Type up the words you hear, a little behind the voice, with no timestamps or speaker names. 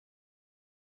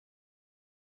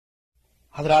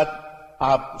حضرات،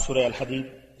 آپ سورہ الحدید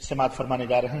سماعت فرمانے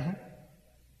جا رہے ہیں۔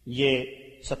 یہ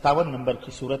 57 نمبر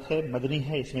کی سورت ہے، مدنی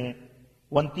ہے۔ اس میں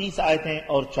 29 آیتیں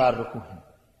اور 4 رکوع ہیں۔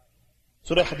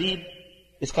 سورہ حدید،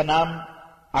 اس کا نام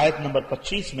آیت نمبر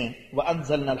 25 میں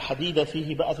وَأَنزَلْنَا الْحَدِيدَ فِيهِ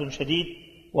بَأْسٌ شَدِيدٌ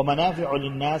وَمَنَافِعُ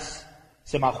لِلنَّاسِ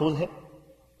سے ماخوذ ہے،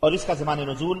 اور اس کا زمان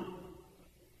نزول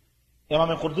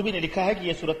امام قرطبی نے لکھا ہے کہ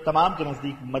یہ سورت تمام کے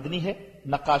نزدیک مدنی ہے۔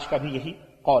 نقاش کا بھی یہی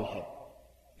قول ہے۔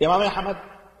 امام احمد،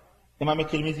 امام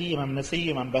ترمذی، امام نسائی،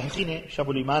 امام بہقی نے شب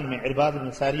الایمان میں عرباض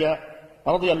بن ساریہ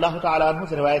رضی اللہ تعالی عنہ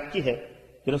سے روایت کی ہے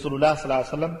کہ رسول اللہ صلی اللہ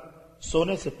علیہ وسلم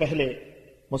سونے سے پہلے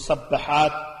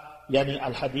مسبحات یعنی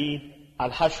الحدید،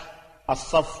 الحشر،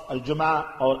 الصف، الجمعہ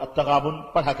اور التغابن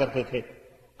پڑھا کرتے تھے۔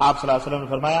 آپ صلی اللہ علیہ وسلم نے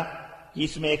فرمایا کہ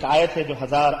اس میں ایک آیت ہے جو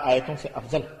 1000 آیتوں سے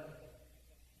افضل ہے۔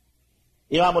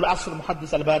 امام العصر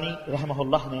محدث البانی رحمہ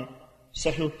اللہ نے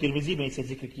صحیح الترمذی میں اسے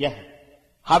ذکر کیا ہے۔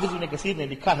 حافظ ابن کثیر نے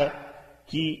لکھا ہے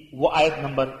کہ وہ آیت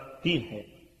نمبر 3 ہے،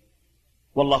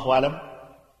 واللہ عالم،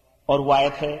 اور وہ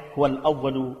آیت ہے هو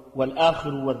الاول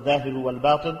والآخر والظاہر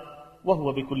والباطن وهو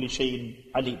بكل شيء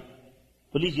علیم۔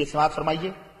 تو لیجئے سماعت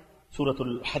فرمائیے سورۃ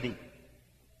الحدید۔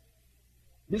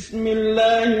 بسم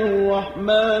اللہ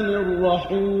الرحمن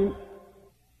الرحیم۔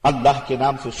 اللہ کے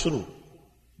نام سے شروع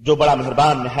جو بڑا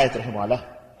مہربان نہایت رحم والا ہے۔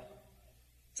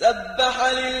 سبح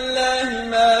للہ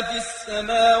ما فی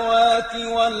السماوات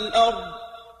والارض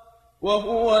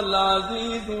وهو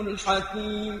العزیز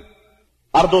الحکیم۔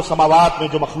 ارض و سماوات میں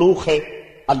جو مخلوق ہے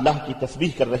اللہ کی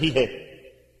تسبیح کر رہی ہے،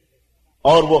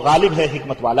 اور وہ غالب ہے،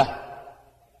 حکمت والا ہے۔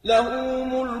 له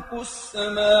ملک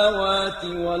السماوات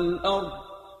والارض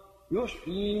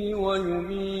یحیی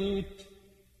ویمیت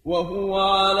وهو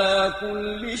على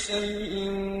كل شيء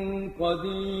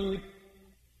قدیر۔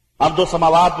 ارض و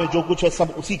سماوات میں جو کچھ ہے سب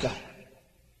اسی کا ہے،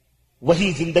 وہی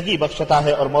زندگی بخشتا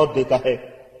ہے اور موت دیتا ہے،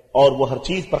 اور وہ ہر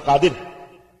چیز پر قادر ہے۔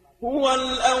 هو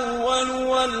الأول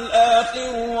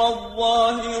والآخر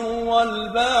والظاهر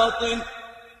والباطن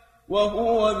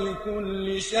وهو بكل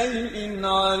شيء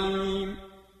عليم۔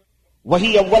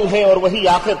 وہی اول ہے اور وہی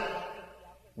آخر،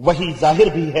 وہی ظاہر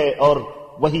بھی ہے اور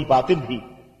وہی باطن بھی،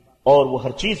 اور وہ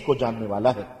ہر چیز کو جاننے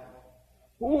والا ہے۔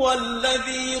 هو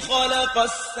الذي خلق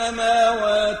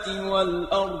السماوات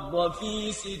والأرض في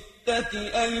 6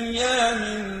 أيام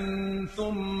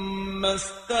ثم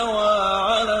استوى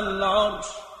على العرش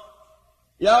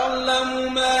يعلم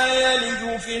ما يلج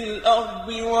في الأرض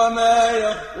وما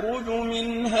يخرج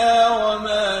منها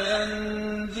وما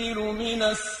ينزل من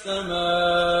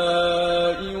السماء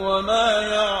وما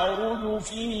يعرج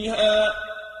فيها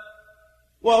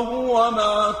وهو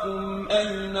معكم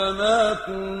أينما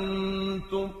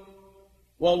كنتم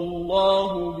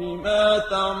والله بما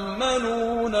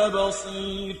تعملون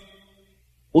بصير۔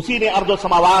 اسی نے ارض و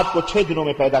سماوات کو 6 دنوں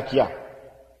میں پیدا کیا،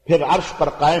 پھر عرش پر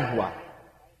قائم ہوا۔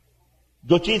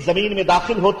 جو چیز زمین میں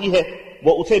داخل ہوتی ہے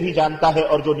وہ اسے بھی جانتا ہے،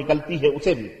 اور جو نکلتی ہے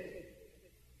اسے بھی۔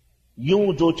 یوں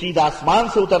جو چیز آسمان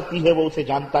سے اترتی ہے وہ اسے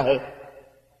جانتا ہے،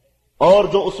 اور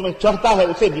جو اس میں چڑھتا ہے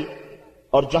اسے بھی،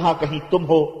 اور جہاں کہیں تم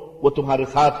ہو وہ تمہارے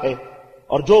ساتھ ہے،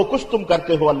 اور جو کچھ تم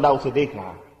کرتے ہو اللہ اسے دیکھ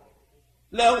رہا ہے۔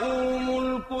 له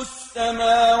ملك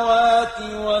السماوات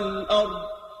والأرض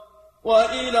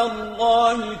وإلى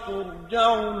الله ترجع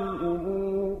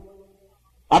الأمور۔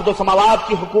 ارض و سماوات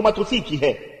کی حکومت اسی کی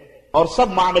ہے، اور سب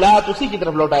معاملات اسی کی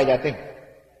طرف لوٹائے جاتے ہیں۔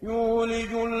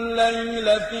 یولج اللیل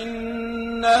فی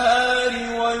النہار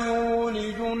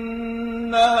ویولج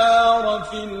النہار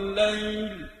فی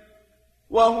اللیل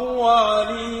وهو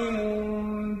علیم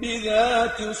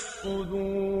بذات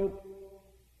الصدور۔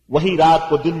 وہی رات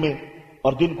کو دن میں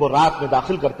اور دن کو رات میں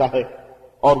داخل کرتا ہے،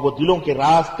 اور وہ دلوں کے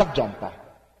راز تک جانتا ہے۔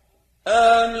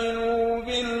 آمنوا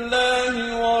بالله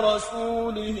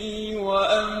ورسوله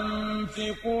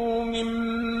وأنفقوا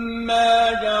مما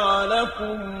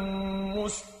جعلكم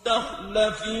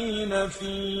مستخلفين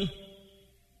فيه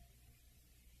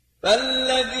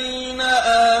فالذين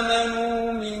آمنوا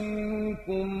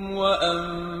منكم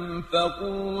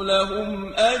وأنفقوا لهم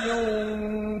أجر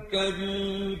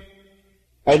كبير۔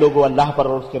 اے لوگو، اللہ پر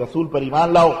اور اس کے رسول پر ایمان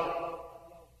لاؤ،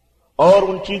 اور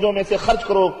ان چیزوں میں سے خرچ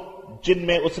کرو جن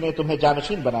میں اس نے تمہیں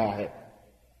جانشین بنایا ہے۔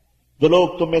 جو لوگ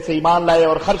تم میں سے ایمان لائے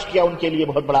اور خرچ کیا ان کے لیے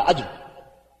بہت بڑا اجر۔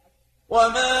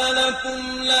 وما لكم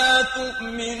لا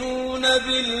تؤمنون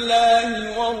بالله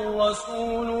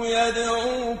والرسول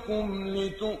يدعوكم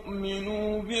لتؤمنوا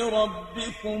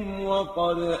بربكم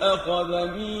وقد أخذ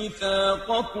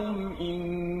ميثاقكم إن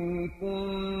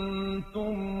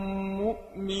كنتم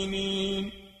مؤمنين۔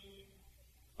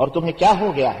 اور تمہیں کیا ہو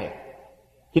گیا ہے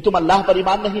کہ تم اللہ پر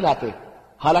ایمان نہیں لاتے،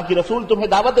 حالانکہ رسول تمہیں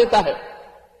دعوت دیتا ہے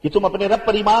کہ تم اپنے رب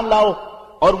پر ایمان لاؤ،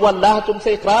 اور وہ اللہ تم سے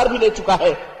اقرار بھی لے چکا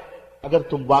ہے اگر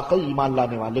تم واقعی ایمان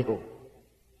لانے والے ہو۔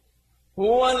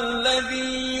 هو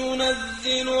الذي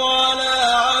ينزل على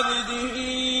عبده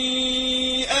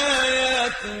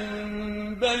آيات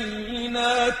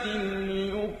بينات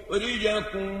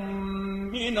ليخرجكم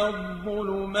من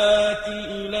الظلمات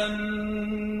إلى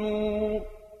النور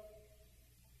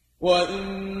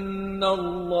وإن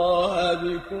الله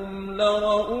بكم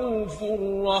لرؤوف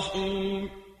رحيم.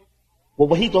 وہ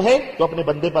وہی تو ہے جو اپنے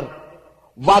بندے پر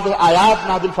واضح آیات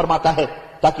نازل فرماتا ہے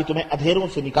تاکہ تمہیں اندھیروں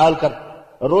سے نکال کر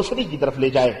روشنی کی طرف لے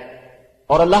جائے،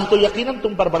 اور اللہ تو یقیناً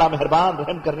تم پر بڑا مہربان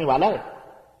رحم کرنے والا ہے.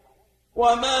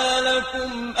 وما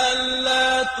لكم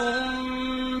ألا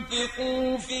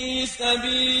تنفقوا في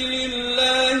سبيل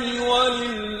الله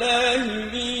ولله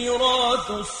ميراث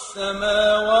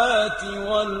السماوات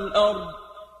والأرض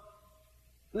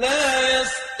لا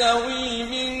يستوي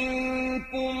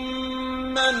منكم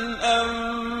من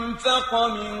أنفق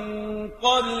من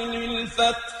قبل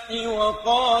الفتح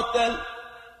وقاتل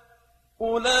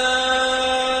أولئك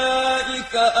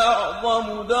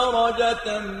أعظم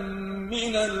درجة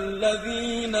من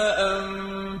الذين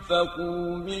أنفقوا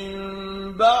من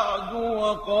بعد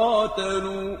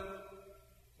وقاتلوا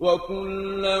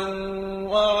وكلا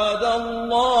وعد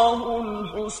الله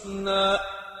الحسنى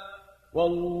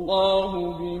والله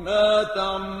بما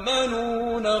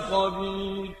تعملون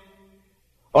خبير.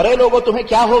 اور اے لوگو تمہیں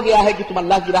کیا ہو گیا ہے کہ تم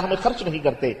اللہ کی راہ میں خرچ نہیں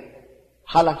کرتے،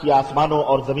 حالانکہ آسمانوں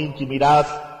اور زمین کی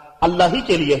میراث اللہ ہی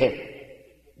کے لیے ہے.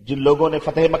 جن لوگوں نے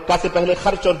فتح مکہ سے پہلے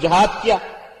خرچ اور جہاد کیا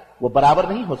وہ برابر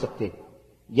نہیں ہو سکتے،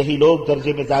 یہی لوگ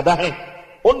درجے میں زیادہ ہیں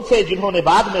ان سے جنہوں نے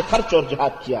بعد میں خرچ اور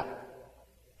جہاد کیا.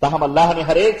 تاہم اللہ نے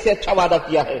ہر ایک سے اچھا وعدہ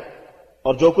کیا ہے،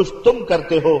 اور جو کچھ تم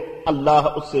کرتے ہو اللہ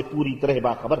اس سے پوری طرح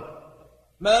باخبر.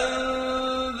 من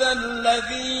ذا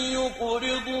الذي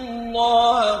يقرض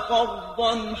الله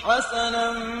قرضا حسنا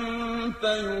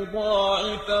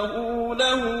فيضاعفه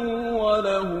له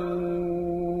وله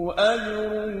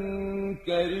أجر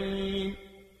كريم.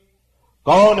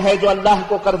 کون ہے جو اللہ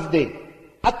کو قرض دے،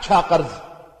 اچھا قرض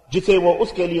جسے وہ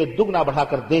اس کے لیے دگنا بڑھا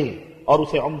کر دے اور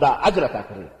اسے عمدہ اجر عطا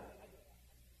کرے.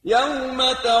 يوم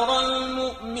ترى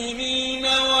المؤمنين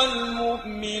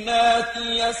والمؤمنات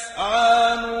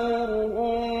يسعى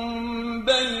نورهم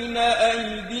بين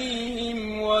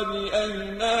أيديهم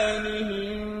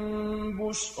وبأيمانهم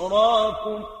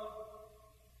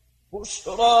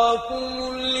بشراكم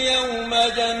اليوم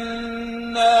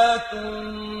جنات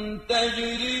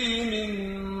تجري من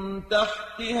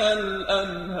تحتها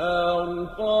الأنهار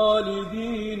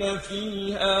خالدين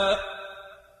فيها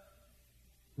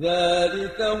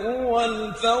ذلك هو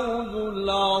الفوز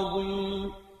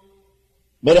العظيم.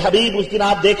 میرے حبیب اس دن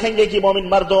آپ دیکھیں گے کہ مومن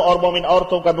مردوں اور مومن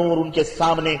عورتوں کا نور ان کے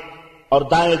سامنے اور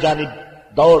دائیں جانب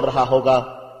دوڑ رہا ہوگا،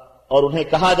 اور انہیں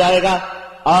کہا جائے گا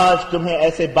آج تمہیں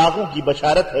ایسے باغوں کی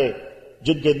بشارت ہے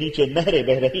جن کے نیچے نہریں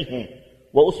بہ رہی ہیں،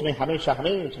 وہ اس میں ہمیشہ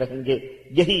ہمیشہ رہیں گے،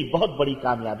 یہی بہت بڑی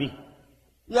کامیابی.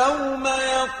 يوم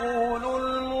يقول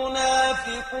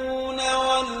المنافقون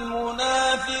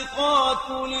والمنافقات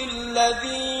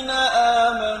للذين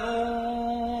آمنوا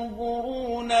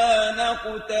انظرونا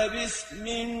نقتبس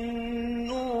من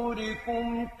نوركم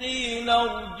قيل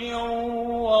ارجعوا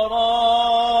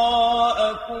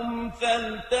وراءكم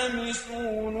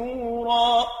فالتمسوا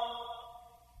نورا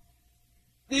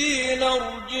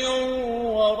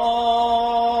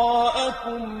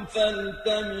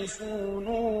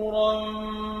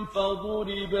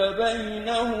فضرب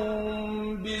بينهم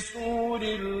بسور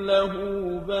له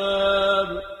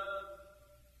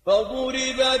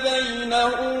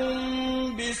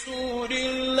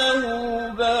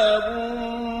باب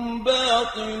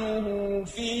باطنه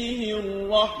فيه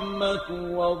الرحمة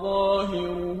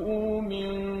وظاهره من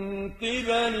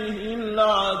قبله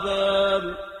العذاب.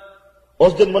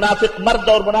 اس دن منافق مرد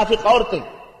اور منافق عورتیں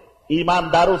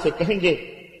ایمانداروں سے کہیں گے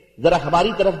ذرا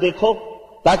ہماری طرف دیکھو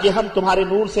تاکہ ہم تمہارے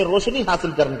نور سے روشنی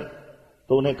حاصل کر لیں.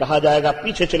 تو انہیں کہا جائے گا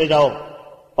پیچھے چلے جاؤ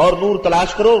اور نور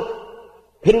تلاش کرو.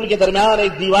 پھر ان کے درمیان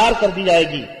ایک دیوار کر دی جائے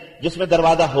گی جس میں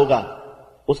دروازہ ہوگا،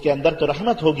 اس کے اندر تو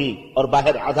رحمت ہوگی اور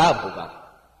باہر عذاب ہوگا.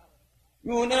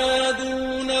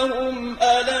 ينادونهم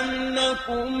ألم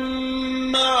نكن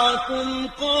معكم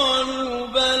قالوا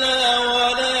بلى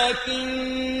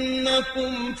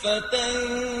ولكنكم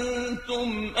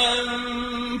فتنتم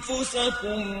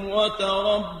أنفسكم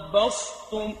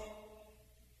وتربصتم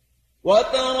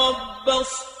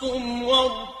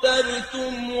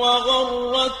وارتبتم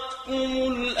وغرتكم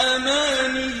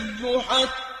الأماني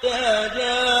حتى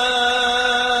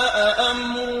جاء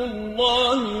أمر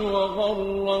الله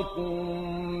وغركم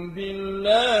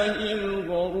بالله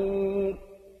الغرور.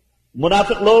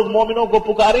 منافق لوگ مومنوں کو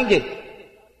پکاریں گے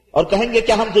اور کہیں گے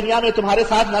کیا ہم دنیا میں تمہارے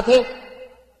ساتھ نہ تھے؟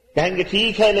 کہیں گے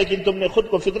ٹھیک ہے لیکن تم نے خود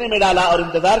کو فتنے میں ڈالا اور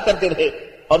انتظار کرتے رہے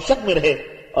اور شک میں رہے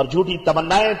اور جھوٹی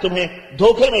تمنائیں تمہیں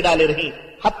دھوکے میں ڈالے رہی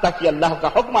حتیٰ کہ اللہ کا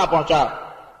حکم آ پہنچا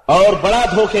اور بڑا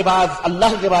دھوکے باز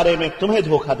اللہ کے بارے میں تمہیں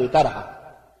دھوکہ دیتا رہا۔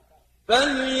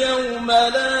 فَالْيَوْمَ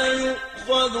لَا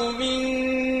يُؤْخَذُ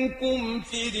مِنكُمْ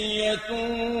فِدْيَةٌ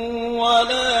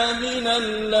وَلَا مِنَ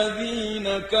الَّذِينَ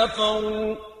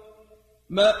كَفَرُوا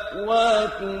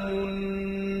مَأْوَاكُمُ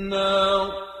النَّارُ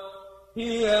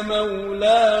هِيَ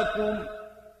مَوْلَاكُمْ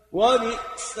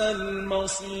وَبِئْسَ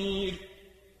الْمَصِيرُ۔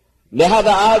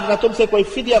 لہذا آج نہ تم سے کوئی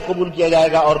فدیہ قبول کیا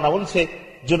جائے گا اور نہ ان سے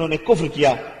جنہوں نے کفر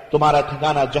کیا، تمہارا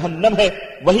ٹھکانہ جہنم ہے،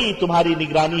 وہی تمہاری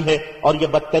نگرانی ہے اور یہ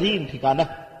بدترین ٹھکانہ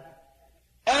ہے۔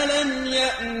 أَلَمْ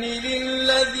يَأْنِ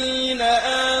لِلَّذِينَ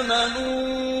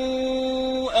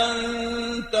آمَنُوا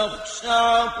أَن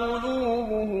تَخْشَعَ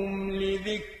قُلُوبُهُمْ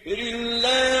لِذِكْرِ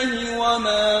اللَّهِ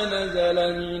وَمَا نَزَلَ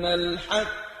مِنَ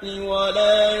الْحَقِّ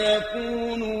وَلَا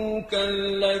يَكُونُوا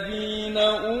كَالَّذِينَ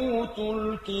أُوتُوا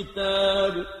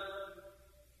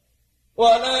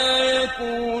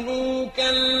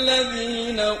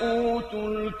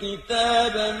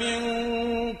الْكِتَابَ مِن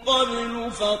قَبْلُ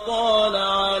فَطَالَ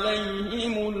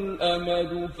عَلَيْهِمُ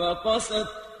الْأَمَدُ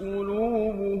فَقَسَتْ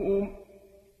قُلُوبُهُمْ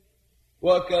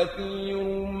وَكَثِيرٌ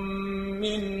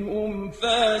مِّنْهُمْ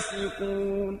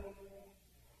فَاسِقُونَ۔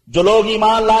 جو لوگ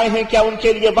ایمان لائے ہیں کیا ان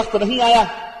کے لیے وقت نہیں آیا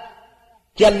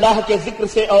کہ اللہ کے ذکر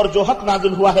سے اور جو حق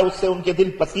نازل ہوا ہے اس سے ان کے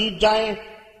دل پسیج جائیں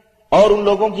اور ان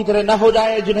لوگوں کی طرح نہ ہو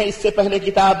جائیں جنہیں اس سے پہلے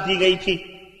کتاب دی گئی تھی،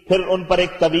 پھر ان پر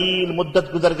ایک طویل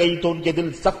مدت گزر گئی تو ان کے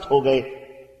دل سخت ہو گئے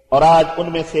اور آج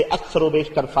ان میں سے اکثر و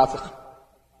بیشتر فاسق۔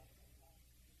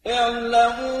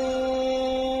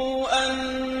 اعلموا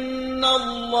ان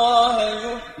اللہ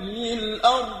یحیی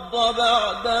الارض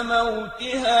بعد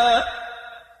موتها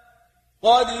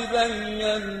قد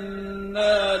بينا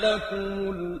لكم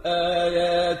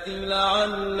الآيات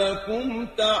لعلكم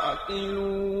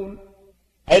تعقلون۔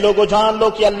 اے لوگو جان لو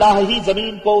کہ اللہ ہی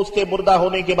زمین کو اس کے مردہ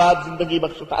ہونے کے بعد زندگی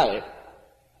بخشتا ہے،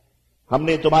 ہم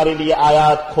نے تمہارے لیے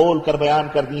آیات کھول کر بیان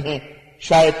کر دی ہیں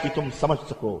شاید کہ تم سمجھ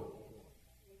سکو۔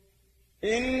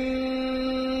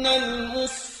 ان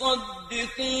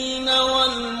المصدقین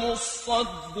والمصدقات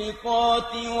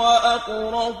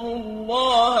واقرضوا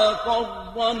الله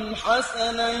قرضا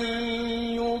حسنا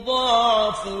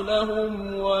يضاعف لهم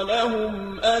ولهم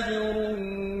اجر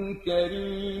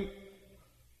کریم۔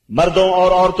 مردوں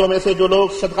اور عورتوں میں سے جو لوگ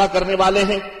صدقہ کرنے والے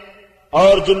ہیں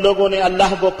اور جن لوگوں نے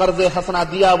اللہ کو قرض حسنہ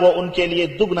دیا وہ ان کے لیے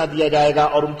دگنا دیا جائے گا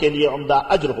اور ان کے لیے عمدہ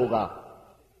اجر ہوگا۔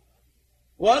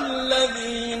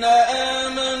 والذین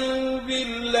آمنوا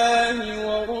باللہ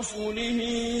ورسلہ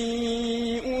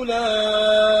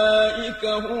اولئک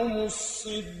هم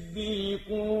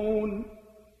الصدیقون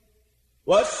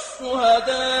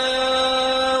والشہداء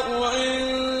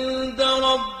عند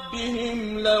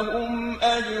ربهم لهم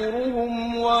أجرهم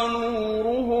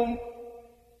ونورهم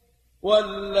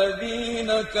والذين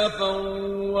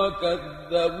كفروا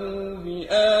وكذبوا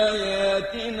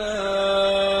بآياتنا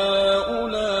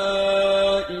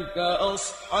أولئك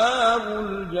أصحاب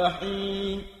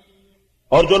الجحيم۔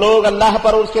 اور جو لوگ اللہ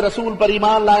پر اور اس کے رسول پر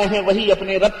ایمان لائے ہیں وہی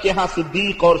اپنے رب کے ہاں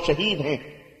صدیق اور شہید ہیں،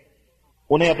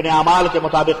 انہیں اپنے اعمال کے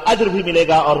مطابق اجر بھی ملے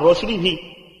گا اور روشنی بھی،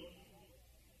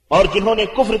 اور جنہوں نے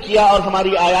کفر کیا اور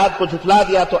ہماری آیات کو جھٹلا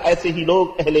دیا تو ایسے ہی لوگ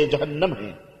اہل جہنم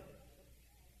ہیں۔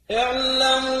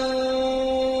 اعلموا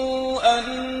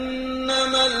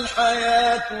انما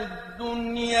الحیاة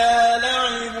الدنیا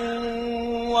لعب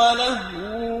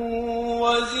ولهو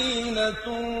وزینة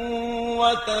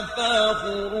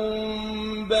وتفاخر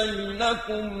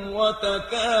بینکم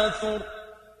وتكاثر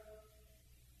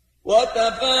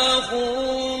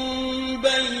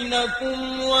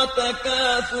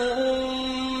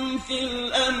في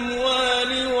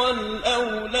الأموال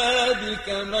والأولاد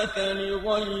كمثل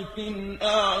غيث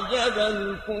أعجب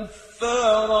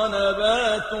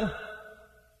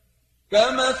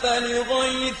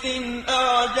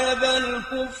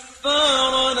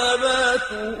الكفار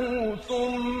نباته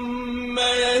ثم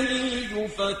يهيج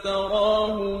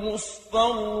فتراه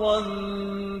مصفرا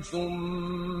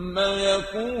ثم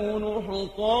يكون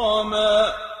حطاما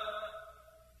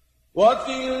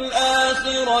وفي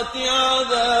الآخرة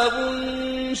عذاب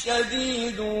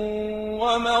شديد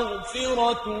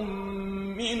ومغفرة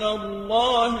من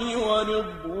الله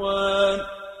ورضوان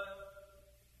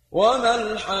وما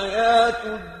الحياة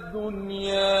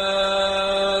الدنيا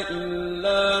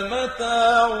إلا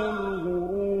متاع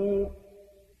الغرور۔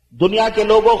 دنیا کے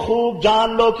لوگوں خوب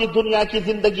جان لو کہ دنیا کی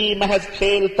زندگی محض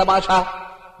کھیل تماشا،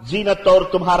 زینت اور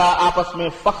تمہارا آپس میں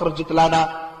فخر جتلانا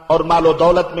اور مال و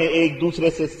دولت میں ایک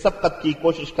دوسرے سے سبقت کی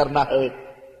کوشش کرنا ہے۔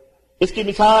 اس کی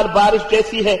مثال بارش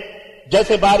جیسی ہے،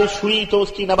 جیسے بارش ہوئی تو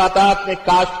اس کی نباتات نے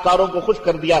کاشتکاروں کو خوش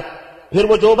کر دیا، پھر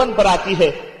وہ جوبن پر آتی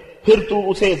ہے، پھر تو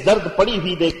اسے زرد پڑی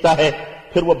ہوئی دیکھتا ہے،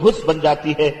 پھر وہ بھس بن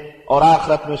جاتی ہے، اور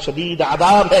آخرت میں شدید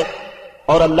عذاب ہے،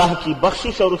 اور اللہ کی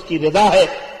بخشش اور اس کی رضا ہے،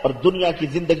 اور دنیا کی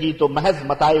زندگی تو محض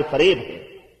متاع فریب ہے۔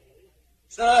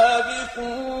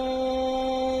 سابقوا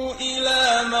إلى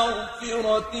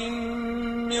مغفرة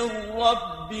من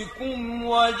ربكم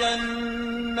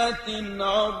وجنة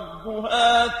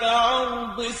عرضها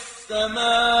كعرض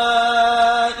السماء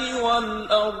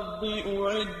والأرض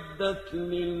أعدت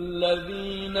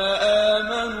للذين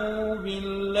آمنوا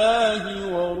بالله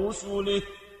ورسله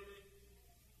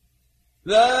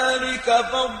ذلك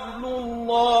فضل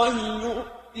الله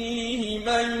يؤتيه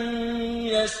من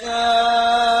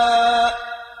يشاء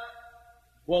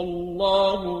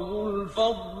والله ذو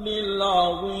الفضل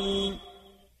العظيم۔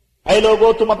 اے لوگو،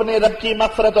 تم اپنے رب کی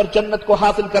مغفرت اور جنت کو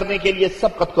حاصل کرنے کے لیے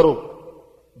سبقت کرو،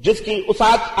 جس کی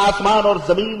وسعت آسمان اور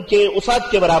زمین کے وسعت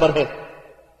کے برابر ہے۔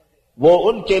 وہ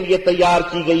ان کے لیے تیار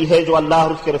کی گئی ہے جو اللہ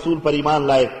اور اس کے رسول پر ایمان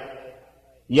لائے۔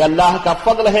 یہ اللہ کا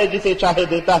فضل ہے، جسے چاہے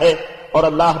دیتا ہے، اور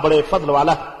اللہ بڑے فضل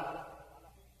والا ہے۔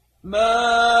 ما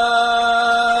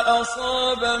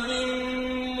أصاب من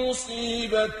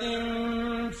مصيبة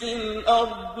في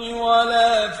الأرض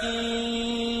ولا في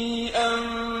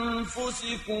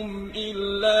أنفسكم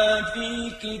إلا في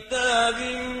كتاب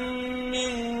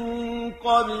من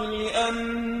قبل أن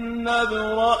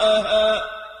نبرأها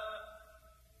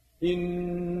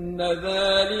إن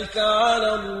ذلك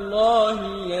على الله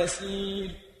يسير۔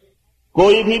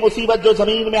 کوئی بھی مصیبت جو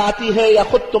زمین میں آتی ہے یا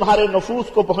خود تمہارے نفوس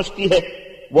کو پہنچتی ہے،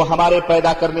 وہ ہمارے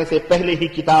پیدا کرنے سے پہلے ہی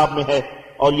کتاب میں ہے،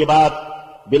 اور یہ بات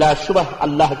بلا شبہ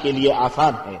اللہ کے لیے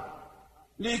آسان ہے۔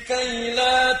 لكي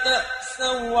لا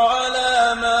تأسوا على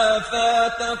ما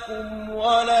فاتكم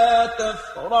ولا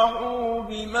تفرحوا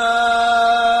بما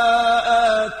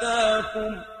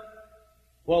آتاكم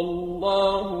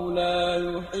والله لا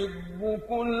يحب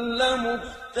كل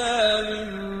مختال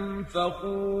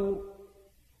فخور۔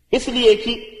 اس لیے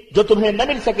کہ جو تمہیں نہ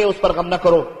مل سکے اس پر غم نہ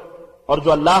کرو، اور جو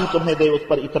اللہ تمہیں دے اس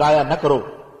پر اترایا نہ کرو،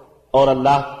 اور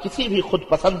اللہ کسی بھی خود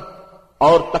پسند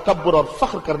اور تکبر اور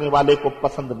فخر کرنے والے کو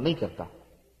پسند نہیں کرتا۔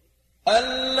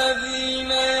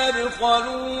 الذين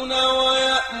يبخلون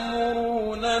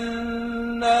ويأمرون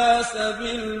الناس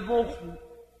بالبخل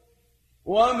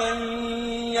ومن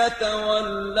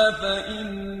يتول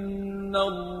فإن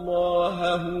الله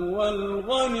هو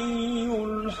الغني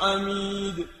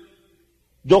الحميد۔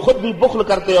 جو خود بھی بخل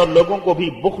کرتے اور لوگوں کو بھی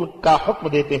بخل کا حکم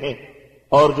دیتے ہیں،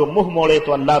 اور جو منہ موڑے تو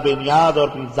اللہ بے نیاز اور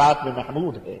اپنی ذات میں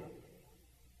محمود ہے۔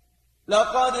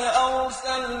 لقد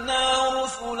أرسلنا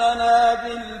رسلنا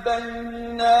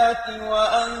بالبينات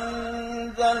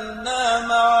وأنزلنا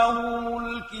معهم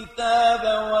الكتاب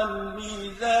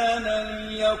والميزان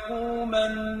ليقوم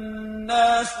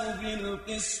الناس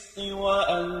بالقسط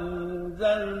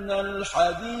وأنزلنا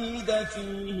الحديد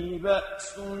فيه بأس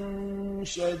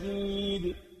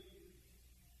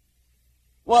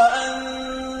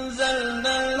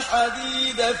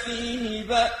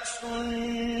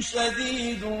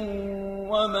شديد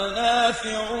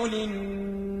ومنافع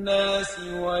للناس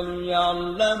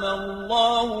وليعلم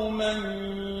الله من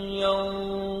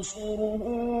ينصره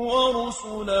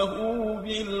ورسله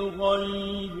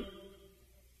بالغيب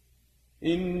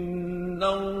إن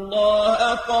الله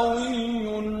قوي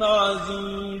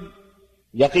عزيز۔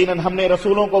 یقیناً ہم نے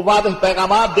رسولوں کو واضح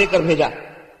پیغامات دے کر بھیجا،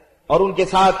 اور ان کے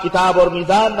ساتھ کتاب اور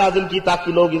میزان نازل کی تاکہ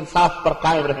لوگ انصاف پر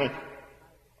قائم رہیں،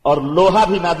 اور لوہا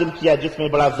بھی نازل کیا جس میں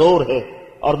بڑا زور ہے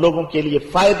اور لوگوں کے لیے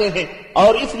فائدے ہیں،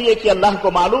 اور اس لیے کہ اللہ کو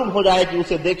معلوم ہو جائے کہ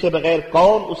اسے دیکھے بغیر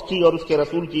کون اس کی اور اس کے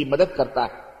رسول کی مدد کرتا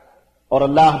ہے، اور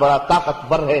اللہ بڑا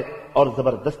طاقتور ہے اور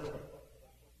زبردست ہے۔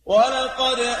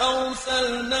 وَلَقَدْ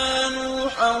أَرْسَلْنَا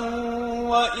نُوحًا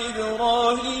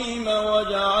وَإِبْرَاهِيمَ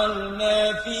وَجَعَلْنَا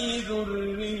فِي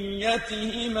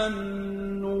ذُرِّيَّتِهِمَا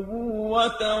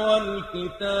النُّبُوَّةَ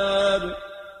وَالْكِتَابَ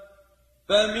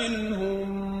فَمِنْهُمْ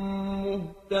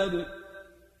مُهْتَدٍ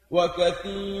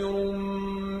وَكَثِيرٌ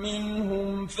مِّنْهُمْ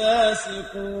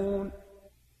فَاسِقُونَ۔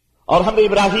 اور ہم نے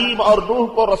ابراہیم اور نوح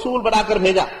کو رسول بنا کر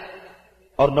بھیجا،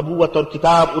 اور نبوت اور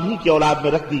کتاب انہی کی اولاد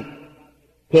میں رکھ دی،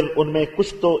 پھر ان میں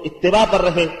کچھ تو اتباع پر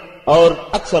رہے اور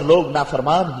اکثر لوگ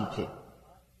نافرمان ہی تھے۔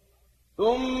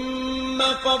 ثم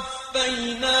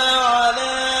قفينا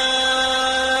على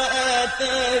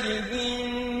آثارهم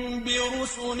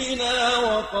برسلنا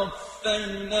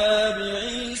وقفينا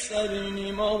بعيسى ابن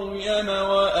مريم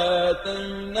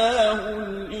وآتيناه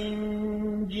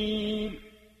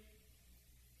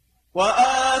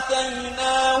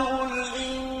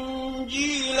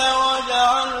الإنجيل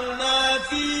وجعلنا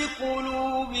في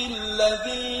قلوب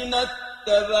الذين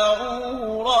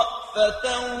اتبعوه رأفة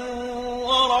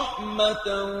ورحمة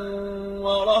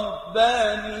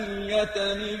ورهبانية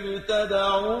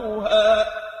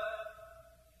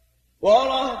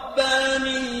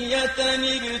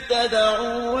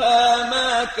ابتدعوها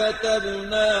ما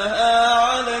كتبناها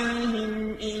عليهم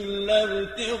إلا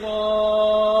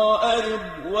ابتغاء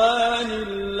رضوان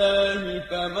الله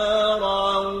فما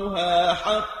رعوها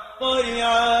حق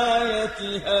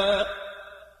رعايتها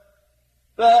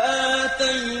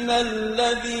فآتينا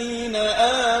الذين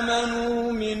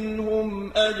آمنوا منهم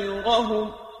أجرهم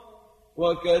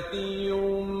وكثير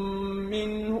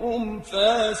منهم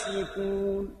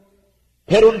فاسقون۔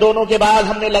 پھر ان دونوں کے بعد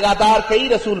ہم نے لگاتار کئی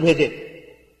رسول بھیجے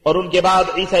اور ان کے بعد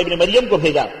عیسیٰ ابن مریم کو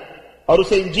بھیجا اور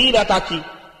اسے انجیل عطا کی،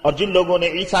 اور جن لوگوں نے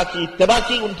عیسیٰ کی اتباع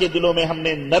کی ان کے دلوں میں ہم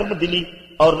نے نرم دلی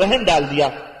اور رحم ڈال دیا،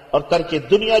 اور ترک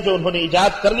دنیا جو انہوں نے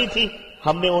ایجاد کر لی تھی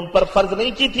ہم نے ان پر فرض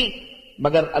نہیں کی تھی،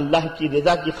 مگر اللہ کی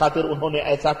رضا کی خاطر انہوں نے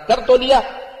ایسا کر تو لیا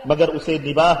مگر اسے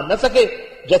نباہ نہ سکے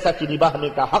جیسا کہ نباہنے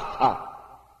کا حق تھا۔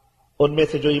 ان میں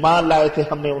سے جو ایمان لائے تھے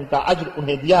ہم نے ان کا اجر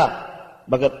انہیں دیا،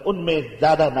 مگر ان میں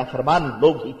زیادہ نافرمان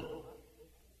لوگ ہی تھے۔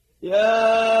 يا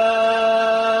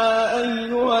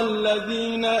أيها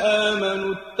الذين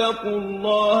آمنوا اتقوا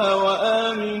الله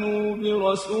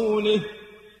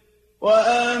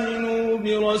وآمنوا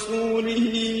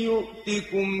برسوله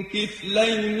يؤتكم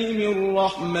كفلين من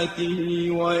رحمته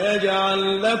ويجعل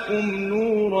لكم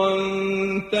نورا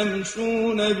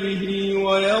تمشون به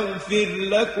ويغفر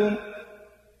لكم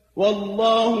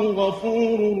والله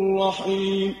غفور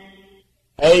رحيم۔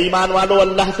 اے ایمان والو،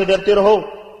 اللہ سے ڈرتے رہو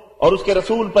اور اس کے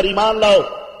رسول پر ایمان لاؤ،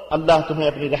 اللہ تمہیں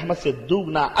اپنی رحمت سے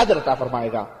دوگنا اجر عطا فرمائے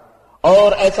گا اور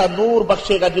ایسا نور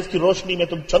بخشے گا جس کی روشنی میں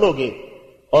تم چلو گے،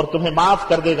 اور تمہیں معاف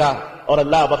کر دے گا، اور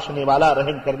اللہ بخشنے والا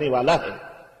رحم کرنے والا ہے۔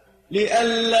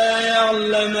 لئلا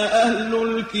يعلم أهل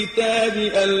الكتاب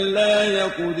ألا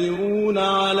يقدرون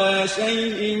على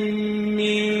شيء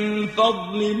من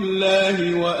فضل الله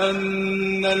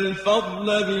وأن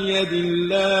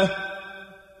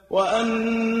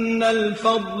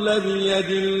الفضل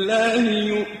بيد الله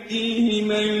يؤتيه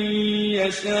من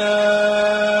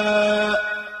يشاء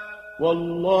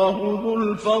والله ذو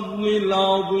الفضل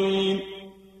العظيم۔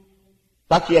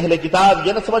 تاکہ اہل کتاب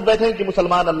یہ نہ سمجھ بیٹھیں کہ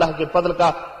مسلمان اللہ کے فضل کا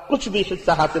کچھ بھی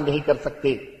حصہ حاصل نہیں کر سکتے،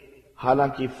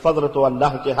 حالانکہ فضل تو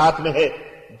اللہ کے ہاتھ میں ہے،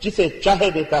 جسے چاہے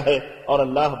دیتا ہے، اور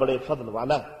اللہ بڑے فضل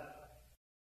والا ہے۔